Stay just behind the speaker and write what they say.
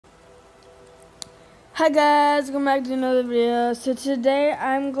Hi guys, welcome back to another video. So today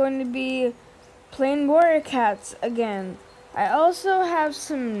I'm going to be playing Warrior Cats again. I also have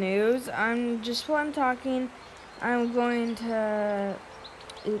some news. While I'm talking, I'm going to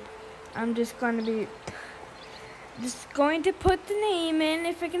put the name in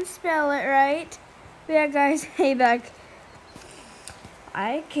if I can spell it right. But yeah guys, hey back.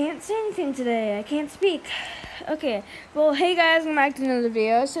 I can't say anything today. I can't speak. Okay, well, hey guys, welcome back to another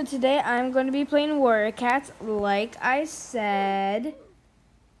video. So today I'm going to be playing Warrior Cats, like I said.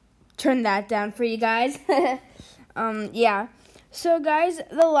 Turn that down for you guys. Yeah. So guys,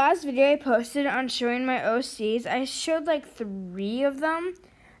 the last video I posted on showing my OCs, I showed like 3 of them,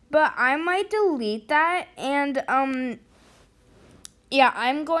 but I might delete that, and yeah,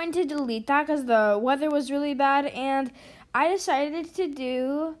 I'm going to delete that because the weather was really bad, and I decided to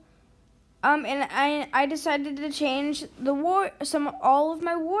do. And I decided to change all of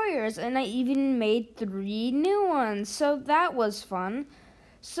my warriors, and I even made 3 new ones. So that was fun.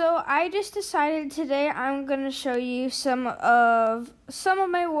 So I just decided today I'm gonna show you some of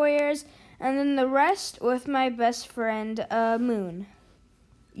my warriors, and then the rest with my best friend Moon.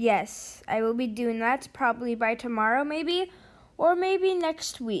 Yes, I will be doing that probably by tomorrow, maybe, or maybe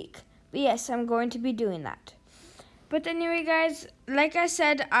next week. But yes, I'm going to be doing that. But anyway, guys, like I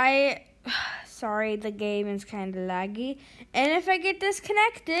said, sorry, the game is kind of laggy. And if I get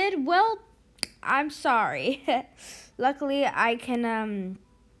disconnected, well, I'm sorry. Luckily, I can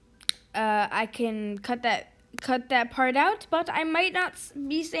cut that part out, but I might not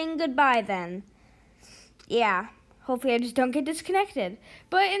be saying goodbye then. Yeah, hopefully I just don't get disconnected.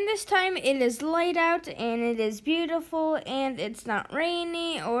 But in this time, it is light out, and it is beautiful, and it's not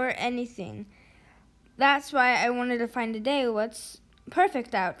rainy or anything. That's why I wanted to find a day what's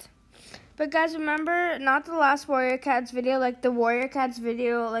perfect out. But guys, remember, not the last Warrior Cats video, like the Warrior Cats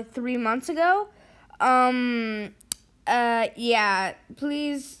video like 3 months ago. Yeah,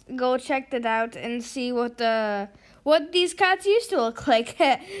 please go check that out and see what these cats used to look like.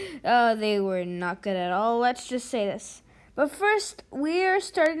 They were not good at all, let's just say this. But first, we are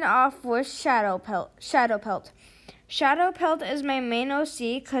starting off with Shadow Pelt. Shadow Pelt is my main OC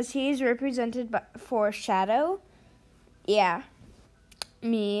because he's represented for Shadow. Yeah,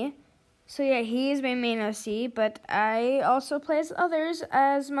 me. So yeah, he is my main OC, but I also play as others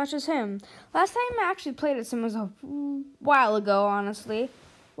as much as him. Last time I actually played as him was a while ago, honestly.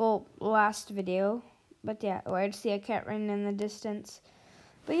 Well, last video. But yeah, I just see a cat running in the distance.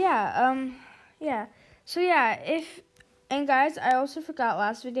 But yeah, yeah. So yeah, and guys, I also forgot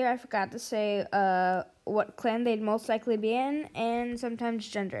last video, I forgot to say what clan they'd most likely be in, and sometimes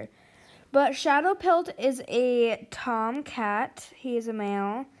gender. But Shadow Pelt is a tomcat. He is a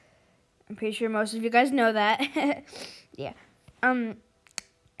male. I'm pretty sure most of you guys know that. Yeah.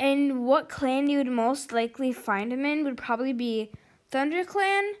 And what clan you would most likely find him in would probably be Thunder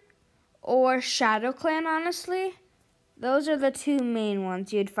Clan or Shadow Clan, honestly. Those are the 2 main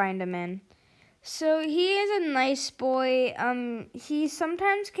ones you'd find him in. So he is a nice boy. He's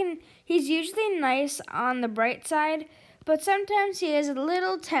usually nice on the bright side, but sometimes he has a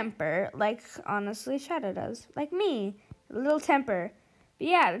little temper, like honestly Shadow does, like me, a little temper. But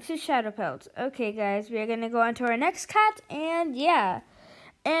yeah, this is Shadow Pelt. Okay guys, we are gonna go on to our next cat, and yeah.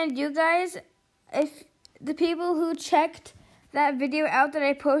 And you guys, if the people who checked that video out that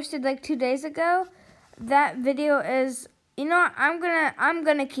I posted like 2 days ago, that video is, you know what, I'm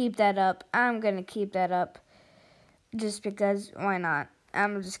gonna keep that up. I'm gonna keep that up. Just because, why not?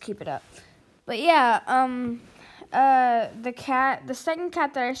 I'm gonna just keep it up. But yeah, the second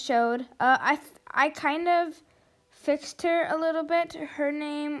cat that I showed, I kind of fixed her a little bit. Her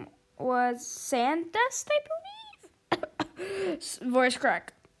name was Sanddust, I believe. Voice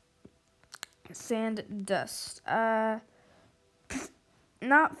crack. Sanddust.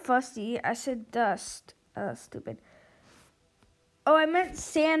 Not Fussy. I said dust. Stupid. Oh, I meant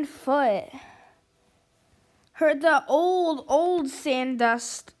Sandfoot. The old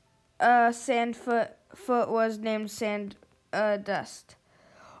Sanddust, Sandfoot was named Sanddust.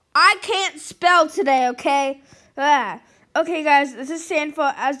 I can't spell today, okay? Okay, guys, this is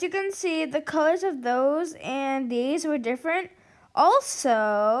Sandfoot. As you can see, the colors of those and these were different.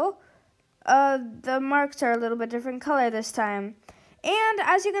 Also, the marks are a little bit different color this time. And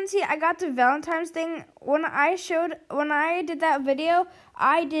as you can see, I got the Valentine's thing. When I did that video,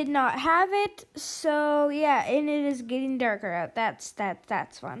 I did not have it. So yeah, and it is getting darker out. That's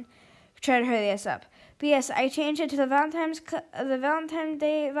fun. Try to hurry this up. But yes, I changed it to the Valentine's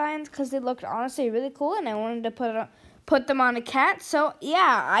Day vines because they looked honestly really cool, and I wanted to put them on a cat. So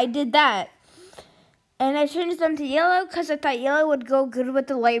yeah, I did that. And I changed them to yellow because I thought yellow would go good with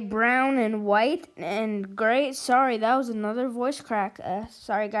the light brown and white and gray. Sorry, that was another voice crack.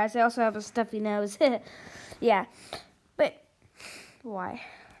 Sorry, guys. I also have a stuffy nose. Yeah. But why?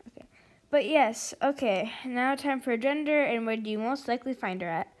 Okay. But yes. Okay. Now time for gender and where do you most likely find her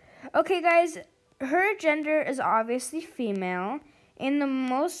at? Okay, guys. Her gender is obviously female. And the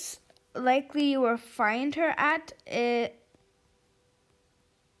most likely you will find her at it.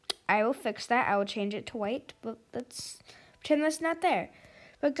 I will fix that. I will change it to white, but let's pretend that's not there.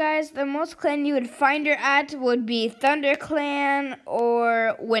 But guys, the most clan you would find her at would be Thunder Clan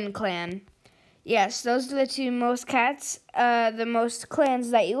or Wind Clan. Yes, those are the two most the most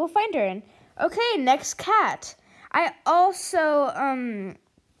clans that you will find her in. Okay, next cat. I also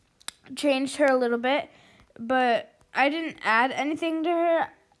changed her a little bit, but I didn't add anything to her.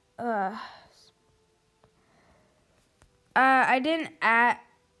 I didn't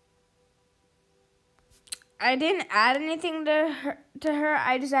add anything to her.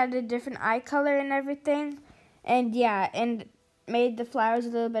 I just added a different eye color and everything. And yeah, and made the flowers a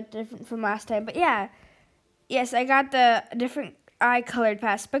little bit different from last time. But yeah, yes, I got the different eye colored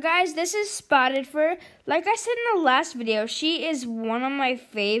pass. But guys, this is Spotted Fur. Like I said in the last video, she is one of my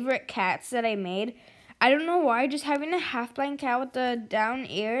favorite cats that I made. I don't know why, just having a half-blind cat with the down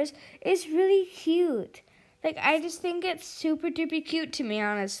ears is really cute. Like, I just think it's super duper cute to me,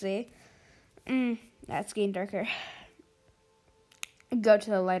 honestly. That's getting darker. Go to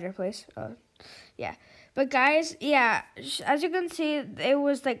the lighter place. Oh, yeah. But guys, yeah, as you can see, it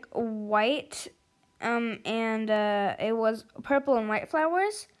was like white, and it was purple and white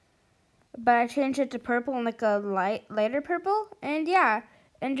flowers. But I changed it to purple and like a lighter purple. And yeah,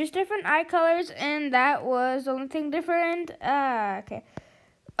 and just different eye colors, and that was the only thing different. Okay.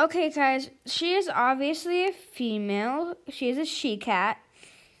 Okay, guys, she is obviously a female. She is a she-cat.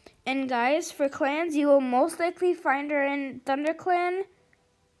 And guys, for clans, you will most likely find her in Thunder Clan,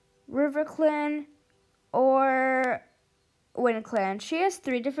 River Clan, or Wind Clan. She has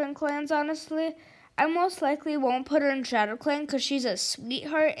 3 different clans, honestly. I most likely won't put her in Shadow Clan because she's a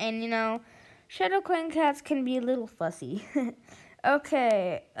sweetheart, and you know, Shadow Clan cats can be a little fussy.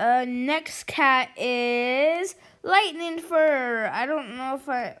 Okay, next cat is Lightning Fur. I don't know if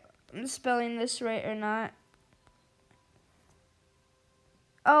I'm spelling this right or not.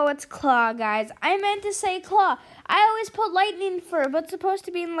 Oh, it's Claw, guys. I meant to say Claw. I always put Lightning Fur, but it's supposed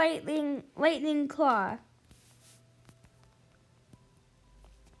to be Lightning Claw.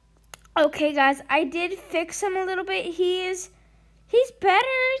 Okay, guys, I did fix him a little bit. He's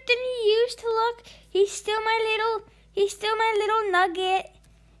better than he used to look. He's still my little nugget.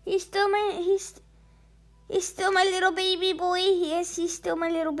 He's still my little baby boy. Yes, he's still my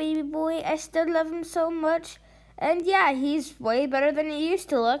little baby boy. I still love him so much. And yeah, he's way better than he used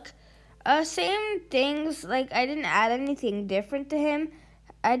to look. Same things, like I didn't add anything different to him.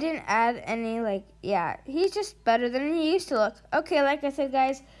 I didn't add any, yeah, he's just better than he used to look. Okay, like I said,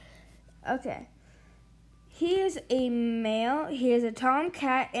 guys, okay. He is a male, he is a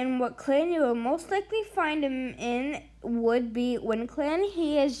tomcat, and what clan you will most likely find him in would be Wind Clan.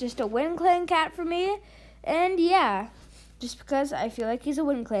 He is just a Wind Clan cat for me, and yeah. Just because I feel like he's a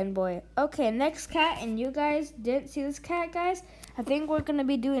Wind Clan boy. Okay, next cat, and you guys didn't see this cat, guys. I think we're going to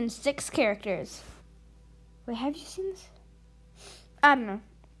be doing 6 characters. Wait, have you seen this? I don't know.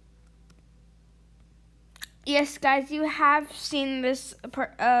 Yes, guys, you have seen this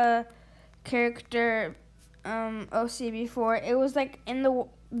character OC before. It was like in the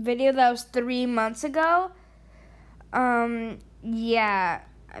video that was 3 months ago. Yeah,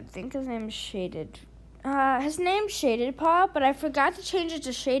 I think his name is Shaded. His name's Shaded Paw, but I forgot to change it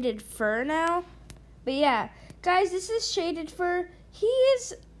to Shaded Fur now. But yeah, guys, this is Shaded Fur. He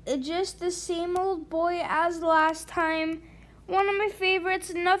is just the same old boy as last time. One of my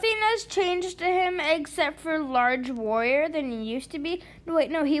favorites. Nothing has changed to him except for Large Warrior than he used to be. No,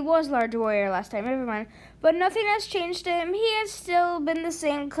 wait, no, he was Large Warrior last time. Never mind. But nothing has changed to him. He has still been the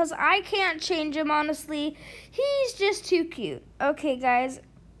same because I can't change him, honestly. He's just too cute. Okay, guys.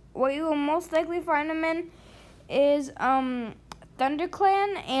 What you will most likely find him in is Thunder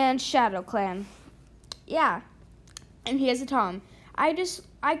Clan and Shadow Clan. Yeah. And he has a Tom. I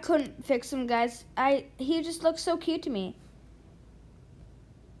couldn't fix him, guys. He just looks so cute to me.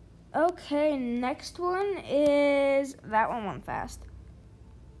 Okay, next one is that one went fast.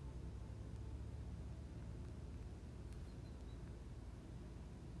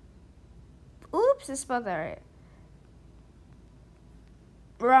 Oops, I spelled that right.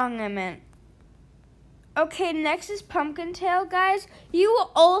 Wrong, I meant. Okay, next is Pumpkin Tail, guys. You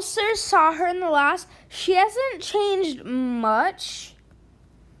also saw her in the last. She hasn't changed much,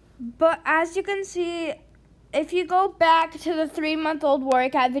 But as you can see, if you go back to the 3-month-old warrior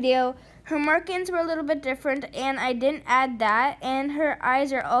cat video, her markings were a little bit different, and I didn't add that, and her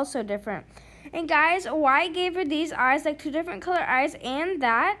eyes are also different. And guys, why I gave her these eyes, like 2 different color eyes, and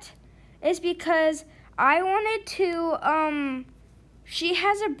that is because I wanted to, she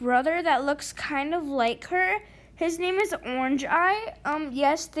has a brother that looks kind of like her. His name is Orange Eye.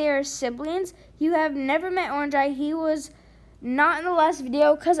 Yes, they are siblings. You have never met Orange Eye. He was not in the last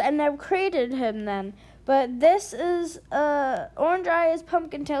video because I never created him then. But this is, Orange Eye is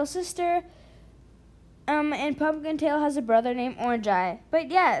Pumpkin Tail's sister. And Pumpkin Tail has a brother named Orange Eye.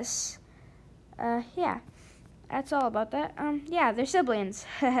 But yes, yeah, that's all about that. Yeah, they're siblings.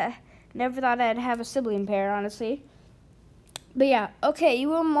 Never thought I'd have a sibling pair, honestly. But yeah, okay, you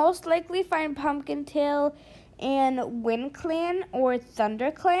will most likely find Pumpkin Tail in Wind Clan or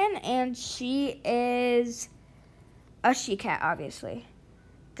Thunder Clan, and she is a she-cat, obviously.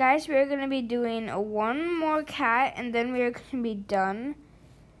 Guys, we're going to be doing one more cat, and then we're going to be done.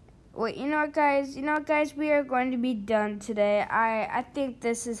 Wait, you know what, guys? We are going to be done today. I think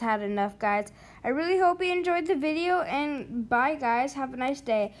this has had enough, guys. I really hope you enjoyed the video, and bye, guys. Have a nice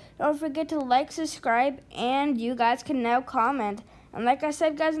day. Don't forget to like, subscribe, and you guys can now comment. And like I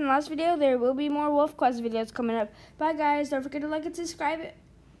said, guys, in the last video, there will be more Wolf Quest videos coming up. Bye, guys. Don't forget to like and subscribe.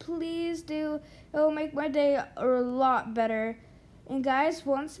 Please do. It will make my day a lot better. And guys,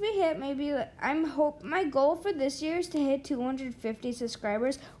 once we hit maybe, my goal for this year is to hit 250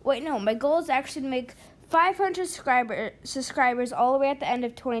 subscribers. Wait, no, my goal is actually to make 500 subscribers all the way at the end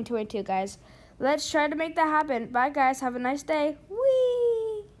of 2022, guys. Let's try to make that happen. Bye, guys. Have a nice day.